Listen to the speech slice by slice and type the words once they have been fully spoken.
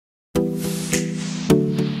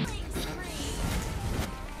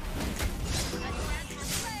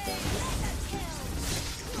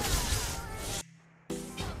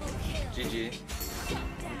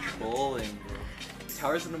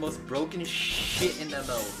towers are the most broken shit in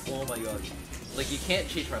ML. Oh my god. Like, you can't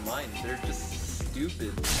change my mind. They're just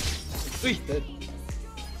stupid. Uy, dead.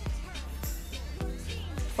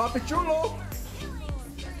 Papi chulo!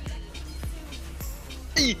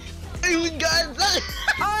 Ay! Ayun guys!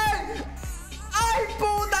 Ay! Ay!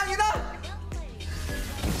 Putang ina!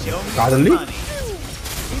 Suddenly?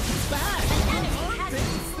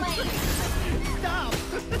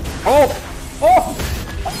 Oh! Oh!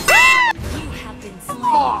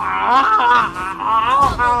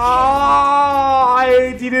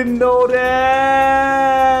 I didn't know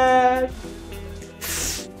that.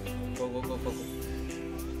 Go, go, go, go, go.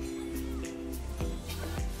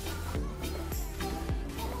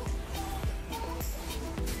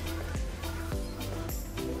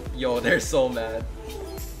 Yo, they're so mad.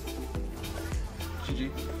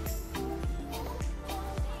 GG.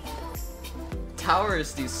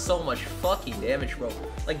 Towers do so much fucking damage, bro.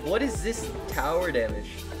 Like, what is this tower damage?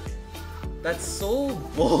 That's so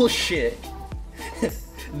bullshit.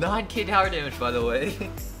 9k tower damage, by the way.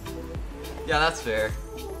 Yeah, that's fair.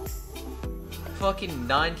 Fucking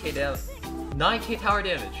 9k damage. 9k tower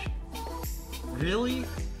damage. Really?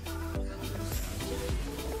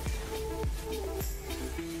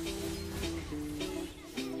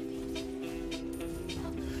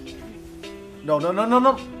 No, no, no, no,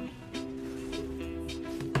 no.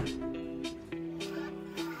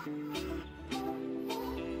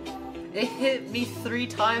 It hit me 3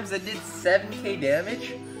 times and did 7k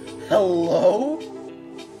damage? Hello?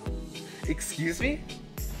 Excuse me?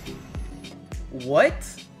 What?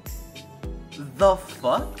 The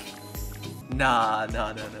fuck? Nah,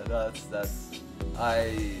 that's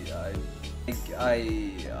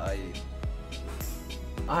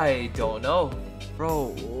I don't know.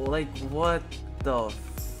 Bro, like, what the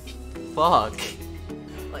fuck?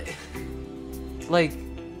 Like,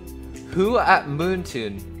 who at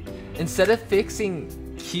Moontoon, instead of fixing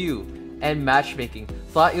Q and matchmaking,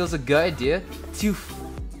 thought it was a good idea to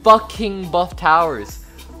fucking buff towers?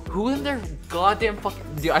 Who in their goddamn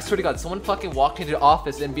fucking... Dude, I swear to god, someone fucking walked into the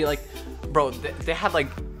office and be like, bro, they had like,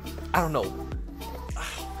 I don't know.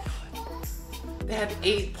 They had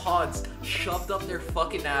 8 pods shoved up their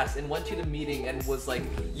fucking ass and went to the meeting and was like,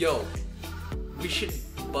 yo, we should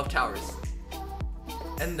buff towers.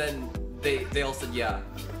 And then they all said, yeah.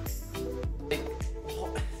 Like,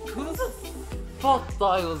 who the fuck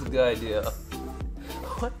thought it was a good idea?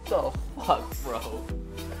 What the fuck, bro?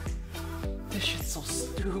 This shit's so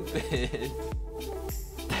stupid.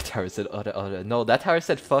 That tower said no, that tower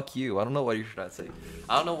said fuck you. I don't know what you're trying to say.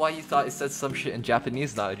 I don't know why you thought it said some shit in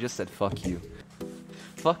Japanese now. It just said fuck you.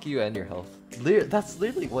 Fuck you and your health. That's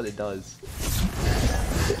literally what it does.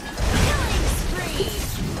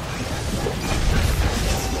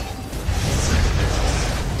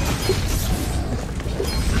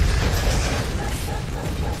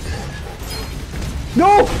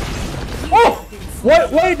 No! Oh!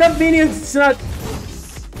 Why that minion's not...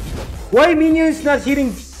 Why minion's not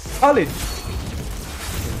hitting solid?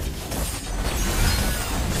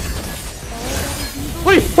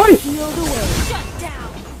 Wait! Wait! Shut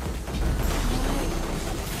down.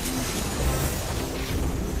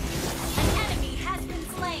 An enemy has been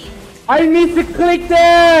slain. I need to click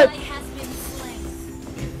that! Ally has been slain.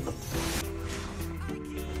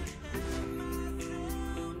 Enemy has been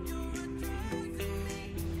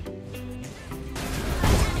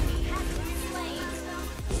slain.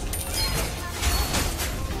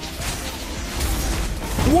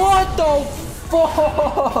 What the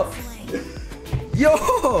fuck? Yo!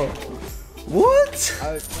 What?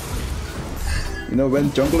 You know,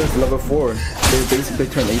 when jungle is level 4, they basically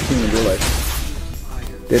turn 18 in real life.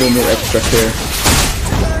 They don't need extra care.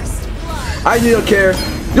 I need a care.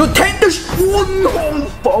 You take this one whole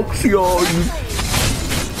box, yo!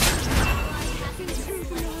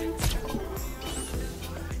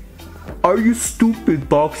 Are you stupid,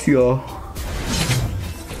 box, yo?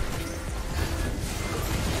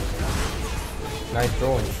 Nice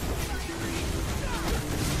throwing.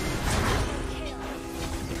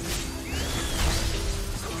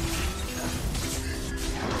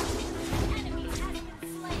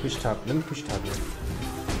 Push top. Let me push top here.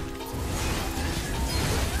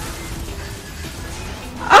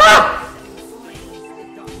 Ah!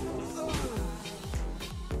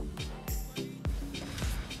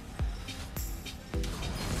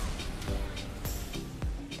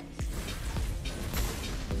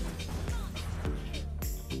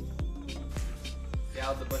 Get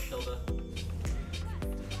out the bush, Hilda.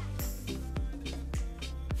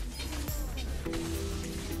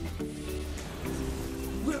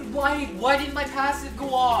 Why did my passive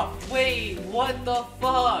go off? Wait, what the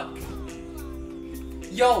fuck?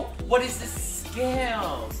 Yo, what is this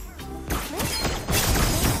scam?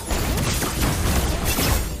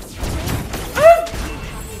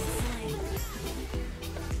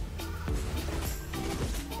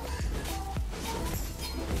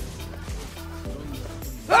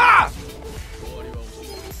 Ah!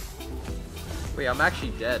 Wait, I'm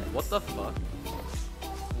actually dead. What the fuck?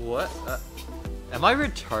 What? Am I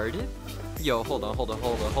retarded? Yo, hold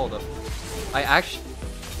on. I actually...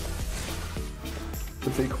 The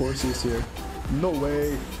fake horse is here. No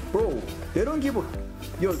way. Bro, they don't give a...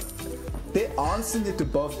 Yo, they honestly need to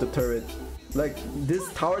buff the turret. Like,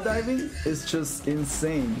 this tower diving is just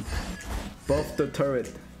insane. Buff the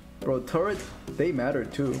turret. Bro, turret, they matter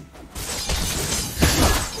too.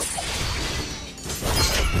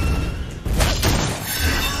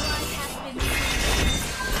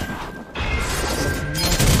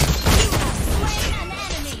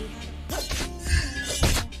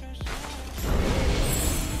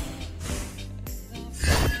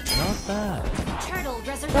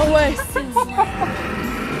 No way.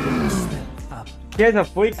 She has a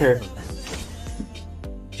flicker.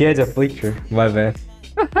 She has a flicker. My bad.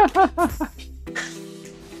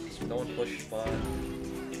 No one push spot.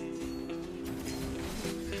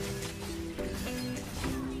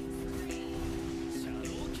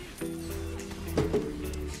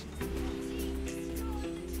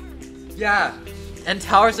 Yeah, and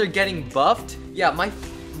towers are getting buffed? Yeah, my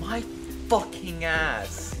fucking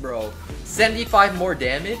ass, bro. 75 more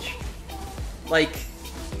damage? Like,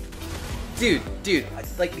 dude,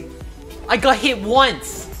 like, I got hit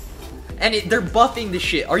once! And they're buffing the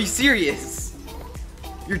shit. Are you serious?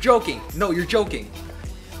 You're joking. No, you're joking.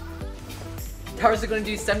 Towers are gonna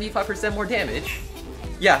do 75% more damage?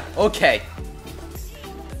 Yeah, okay.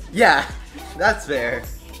 Yeah, that's fair.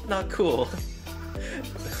 Not cool.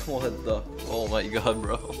 What the? Oh my god,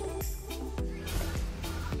 bro.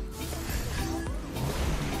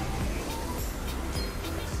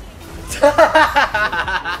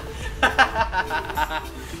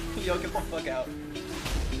 Yo, get the fuck out.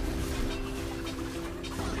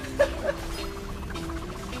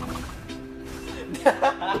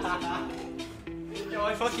 Yo,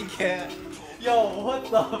 I fucking can't. Yo, what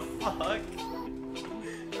the fuck?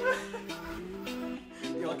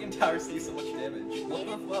 Yo, fucking towers do so much damage. What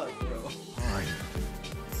the fuck, bro?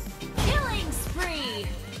 Killing spree.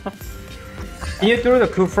 Can you throw the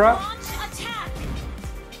Kufra? Launch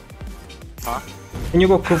attack. Can you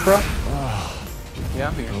go Kufra? Yeah,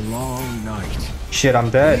 I'm here. A long night. Shit, I'm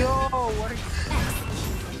dead.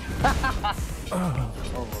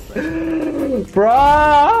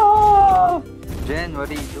 Bro! Jen, what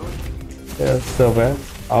are you doing? That's so bad.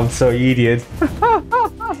 I'm so idiot.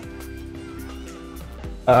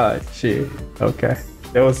 Ah, shit. Okay.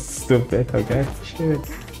 That was stupid. Okay. Shit.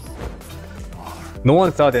 No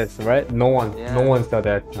one saw this, right? No one. Yeah. No one saw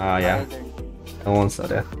that. Ah, yeah. Either. No one saw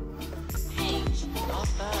that.